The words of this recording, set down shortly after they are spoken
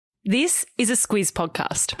This is a Squiz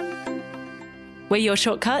podcast. We're your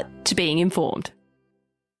shortcut to being informed.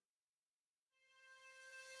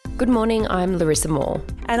 Good morning, I'm Larissa Moore.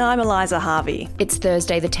 And I'm Eliza Harvey. It's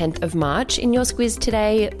Thursday the 10th of March. In your Squiz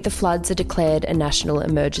today, the floods are declared a national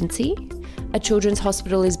emergency. A children's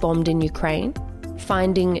hospital is bombed in Ukraine.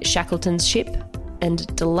 Finding Shackleton's ship. And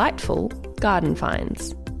delightful garden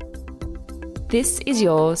finds. This is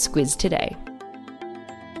your Squiz today.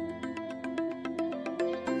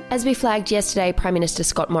 As we flagged yesterday, Prime Minister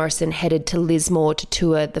Scott Morrison headed to Lismore to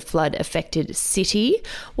tour the flood-affected city.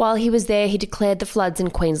 While he was there, he declared the floods in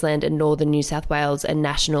Queensland and northern New South Wales a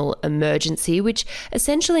national emergency, which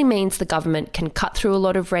essentially means the government can cut through a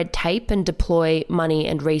lot of red tape and deploy money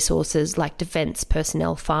and resources like defence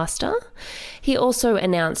personnel faster. He also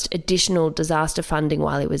announced additional disaster funding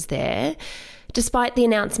while he was there. Despite the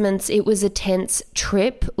announcements, it was a tense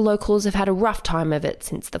trip. Locals have had a rough time of it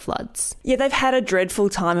since the floods. Yeah, they've had a dreadful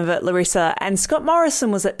time of it, Larissa. And Scott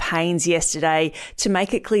Morrison was at pains yesterday to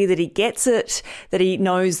make it clear that he gets it, that he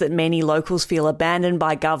knows that many locals feel abandoned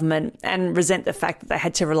by government and resent the fact that they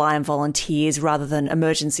had to rely on volunteers rather than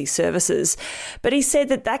emergency services. But he said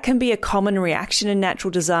that that can be a common reaction in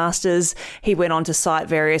natural disasters. He went on to cite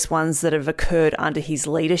various ones that have occurred under his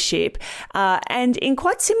leadership. And in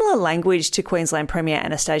quite similar language to Queensland Premier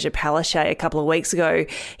Anastasia Palaszczuk a couple of weeks ago,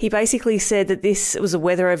 he basically said that this was a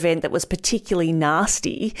weather event that was particularly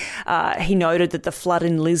nasty. He noted that the flood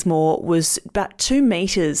in Lismore was about 2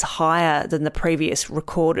 metres higher than the previous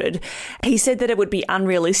recorded. He said that it would be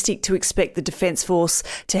unrealistic to expect the Defence Force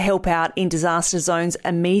to help out in disaster zones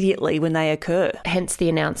immediately when they occur. Hence the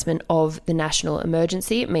announcement of the national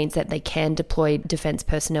emergency. It means that they can deploy defence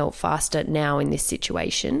personnel faster now in this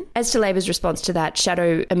situation. As to Labor's response to that,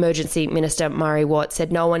 Shadow Emergency Minister Murray Watt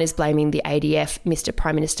said no one is blaming the ADF. Mr.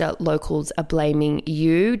 Prime Minister, locals are blaming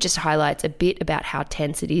you. Just highlights a bit about how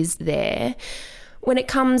tense it is there. When it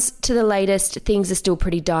comes to the latest, things are still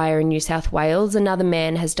pretty dire in New South Wales. Another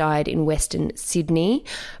man has died in Western Sydney.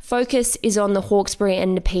 Focus is on the Hawkesbury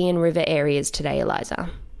and Nepean River areas today, Eliza.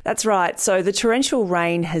 That's right. So the torrential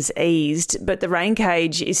rain has eased, but the rain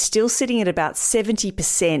gauge is still sitting at about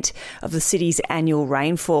 70% of the city's annual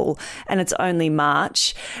rainfall, and it's only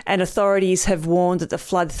March. And authorities have warned that the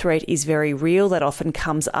flood threat is very real. That often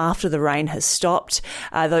comes after the rain has stopped.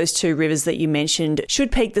 Those 2 rivers that you mentioned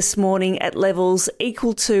should peak this morning at levels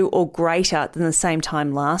equal to or greater than the same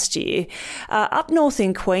time last year. Up north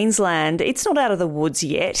in Queensland, it's not out of the woods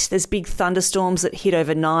yet. There's big thunderstorms that hit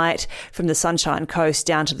overnight from the Sunshine Coast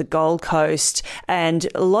down to the Gold Coast, and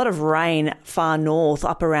a lot of rain far north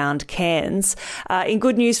up around Cairns. In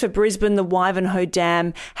good news for Brisbane, the Wivenhoe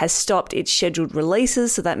Dam has stopped its scheduled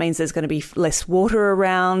releases, so that means there's going to be less water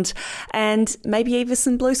around and maybe even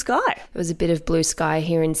some blue sky. There was a bit of blue sky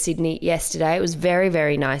here in Sydney yesterday. It was very,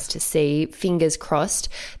 very nice to see. Fingers crossed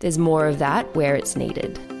there's more of that where it's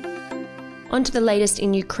needed. On to the latest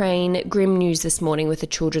in Ukraine. Grim news this morning with a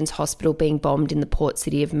children's hospital being bombed in the port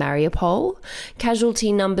city of Mariupol.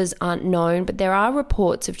 Casualty numbers aren't known, but there are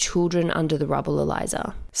reports of children under the rubble,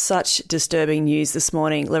 Eliza. Such disturbing news this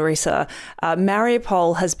morning, Larissa.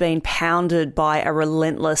 Mariupol has been pounded by a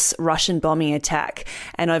relentless Russian bombing attack.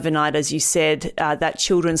 And overnight, as you said, that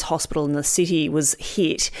children's hospital in the city was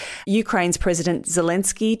hit. Ukraine's President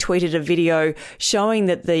Zelensky tweeted a video showing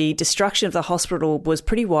that the destruction of the hospital was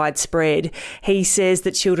pretty widespread. He says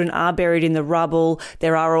that children are buried in the rubble.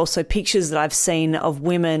 There are also pictures that I've seen of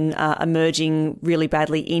women emerging really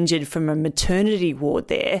badly injured from a maternity ward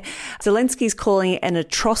there. Zelensky's calling it an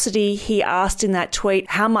atrocity. He asked in that tweet,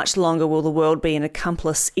 how much longer will the world be an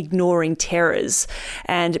accomplice ignoring terrors?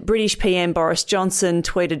 And British PM Boris Johnson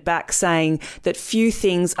tweeted back saying that few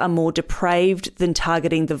things are more depraved than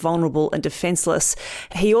targeting the vulnerable and defenceless.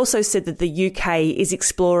 He also said that the UK is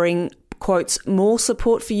exploring, quotes, more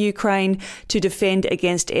support for Ukraine to defend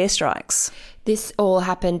against airstrikes. This all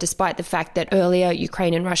happened despite the fact that earlier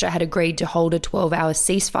Ukraine and Russia had agreed to hold a 12-hour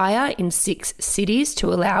ceasefire in 6 cities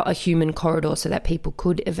to allow a human corridor so that people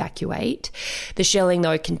could evacuate. The shelling,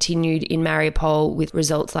 though, continued in Mariupol with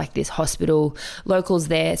results like this hospital. Locals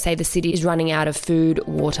there say the city is running out of food,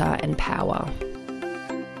 water and power.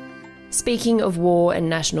 Speaking of war and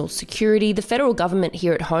national security, the federal government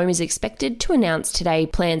here at home is expected to announce today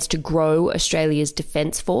plans to grow Australia's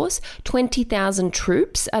defence force. 20,000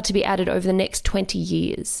 troops are to be added over the next 20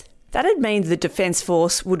 years. That'd mean the Defence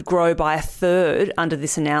Force would grow by a third under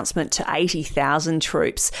this announcement to 80,000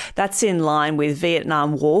 troops. That's in line with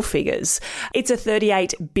Vietnam War figures. It's a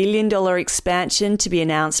 $38 billion expansion to be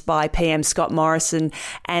announced by PM Scott Morrison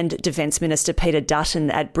and Defence Minister Peter Dutton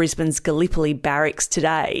at Brisbane's Gallipoli Barracks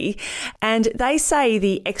today. And they say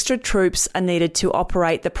the extra troops are needed to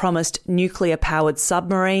operate the promised nuclear-powered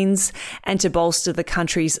submarines and to bolster the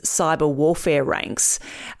country's cyber warfare ranks.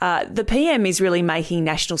 The PM is really making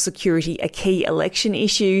national security a key election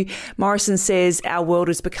issue. Morrison says our world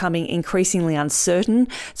is becoming increasingly uncertain,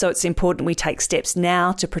 so it's important we take steps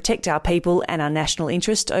now to protect our people and our national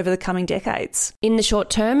interest over the coming decades. In the short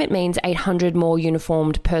term, it means 800 more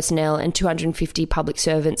uniformed personnel and 250 public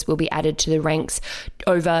servants will be added to the ranks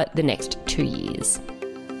over the next 2 years.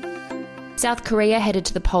 South Korea headed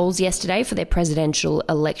to the polls yesterday for their presidential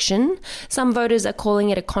election. Some voters are calling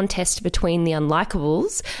it a contest between the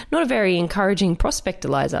unlikables. Not a very encouraging prospect,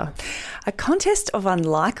 Eliza. A contest of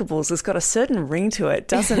unlikables has got a certain ring to it,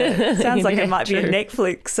 doesn't it? Sounds like it might be a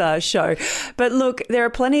Netflix show. But look, there are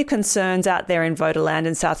plenty of concerns out there in voterland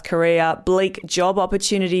in South Korea. Bleak job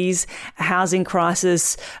opportunities, a housing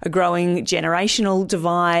crisis, a growing generational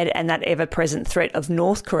divide, and that ever-present threat of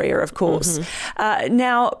North Korea, of course.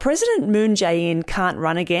 Now, President Moon Jae-in can't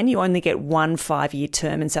run again. You only get one 5-year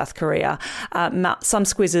term in South Korea. Some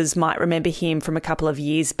squizzers might remember him from a couple of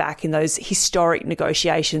years back in those historic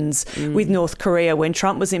negotiations with North Korea when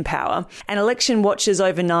Trump was in power. And election watchers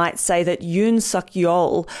overnight say that Yoon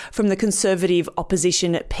Suk-yeol from the conservative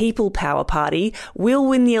opposition People Power Party will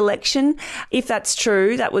win the election. If that's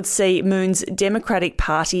true, that would see Moon's Democratic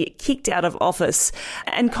Party kicked out of office.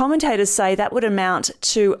 And commentators say that would amount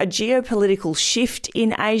to a geopolitical shift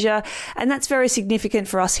in Asia. And that's very significant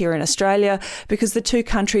for us here in Australia because the two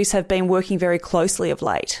countries have been working very closely of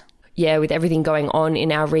late. Yeah, with everything going on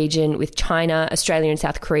in our region with China, Australia and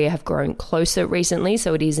South Korea have grown closer recently,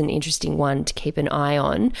 so it is an interesting one to keep an eye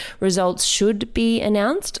on. Results should be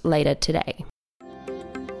announced later today.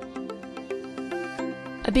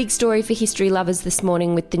 A big story for history lovers this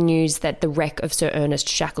morning with the news that the wreck of Sir Ernest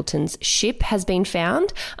Shackleton's ship has been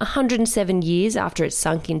found 107 years after it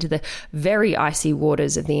sunk into the very icy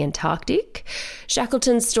waters of the Antarctic.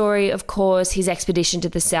 Shackleton's story, of course, his expedition to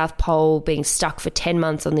the South Pole, being stuck for 10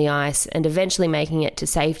 months on the ice and eventually making it to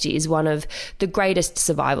safety, is one of the greatest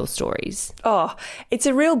survival stories. Oh, it's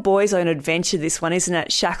a real boys' own adventure, this one, isn't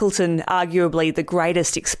it? Shackleton, arguably the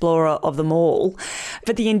greatest explorer of them all.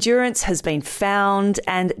 But the Endurance has been found,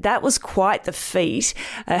 and that was quite the feat.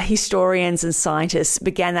 Historians and scientists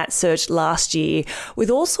began that search last year with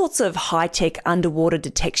all sorts of high-tech underwater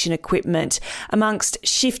detection equipment amongst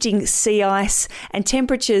shifting sea ice and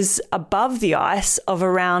temperatures above the ice of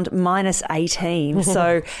around -18.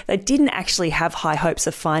 So they didn't actually have high hopes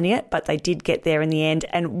of finding it, but they did get there in the end.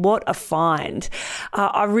 And what a find.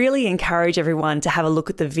 I really encourage everyone to have a look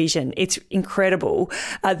at the vision. It's incredible.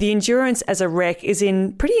 The Endurance as a wreck is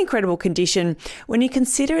in pretty incredible condition when you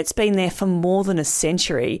consider it's been there for more than a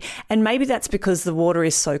century. And maybe that's because the water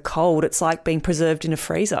is so cold. It's like being preserved in a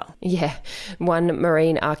freezer. Yeah. One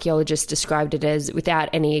marine archaeologist described it as, without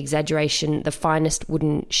any exaggeration, the finest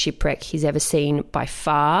wooden shipwreck he's ever seen by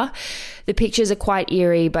far. The pictures are quite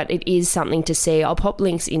eerie, but it is something to see. I'll pop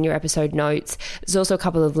links in your episode notes. There's also a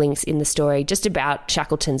couple of links in the story just about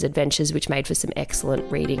Shackleton's adventures, which made for some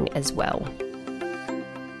excellent reading as well.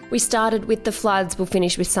 We started with the floods. We'll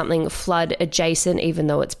finish with something flood adjacent, even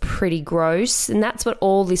though it's pretty gross. And that's what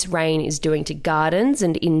all this rain is doing to gardens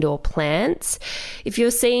and indoor plants. If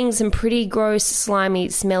you're seeing some pretty gross, slimy,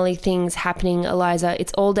 smelly things happening, Eliza,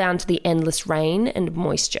 it's all down to the endless rain and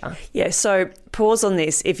moisture. Yeah, so pause on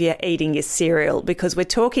this if you're eating your cereal, because we're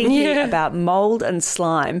talking here about mould and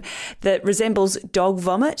slime that resembles dog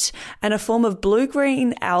vomit and a form of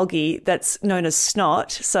blue-green algae that's known as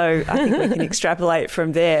snot. So I think we can extrapolate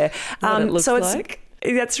from there. What it looks like.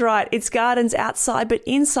 That's right. It's gardens outside, but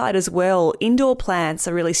inside as well. Indoor plants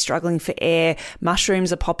are really struggling for air.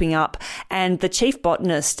 Mushrooms are popping up. And the chief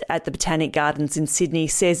botanist at the Botanic Gardens in Sydney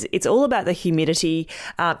says it's all about the humidity.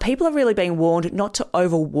 People are really being warned not to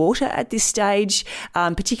overwater at this stage,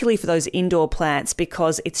 particularly for those indoor plants,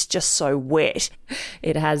 because it's just so wet.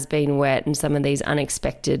 It has been wet, and some of these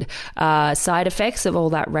unexpected side effects of all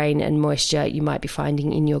that rain and moisture you might be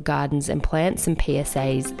finding in your gardens and plants. Some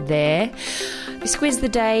PSAs there. Quiz the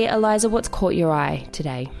day. Eliza, what's caught your eye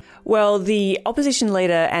today? Well, the opposition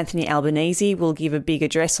leader, Anthony Albanese, will give a big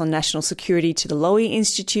address on national security to the Lowy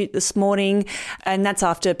Institute this morning, and that's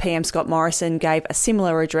after PM Scott Morrison gave a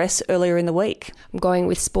similar address earlier in the week. I'm going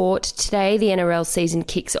with sport today. The NRL season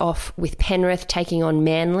kicks off with Penrith taking on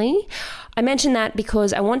Manly. I mention that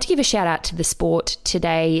because I want to give a shout out to the Sport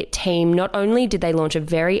Today team. Not only did they launch a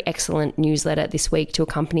very excellent newsletter this week to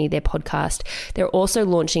accompany their podcast, they're also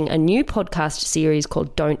launching a new podcast series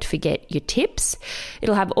called Don't Forget Your Tips.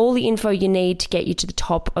 It'll have all the info you need to get you to the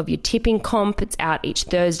top of your tipping comp. It's out each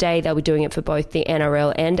Thursday. They'll be doing it for both the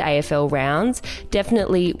NRL and AFL rounds.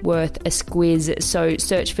 Definitely worth a squiz. So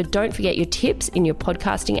search for Don't Forget Your Tips in your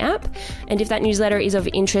podcasting app. And if that newsletter is of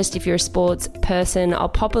interest, if you're a sports person, I'll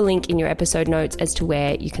pop a link in your episode notes as to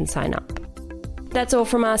where you can sign up. That's all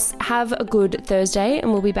from us. Have a good Thursday,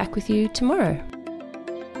 and we'll be back with you tomorrow.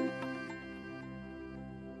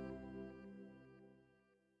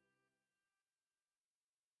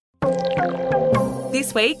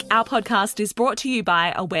 This week, our podcast is brought to you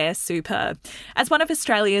by Aware Super. As one of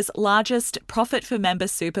Australia's largest profit-for-member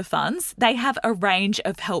super funds, they have a range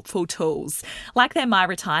of helpful tools, like their My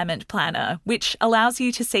Retirement Planner, which allows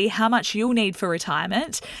you to see how much you'll need for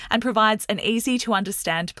retirement and provides an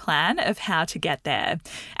easy-to-understand plan of how to get there.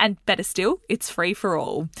 And better still, it's free for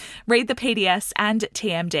all. Read the PDS and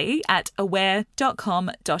TMD at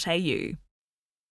aware.com.au.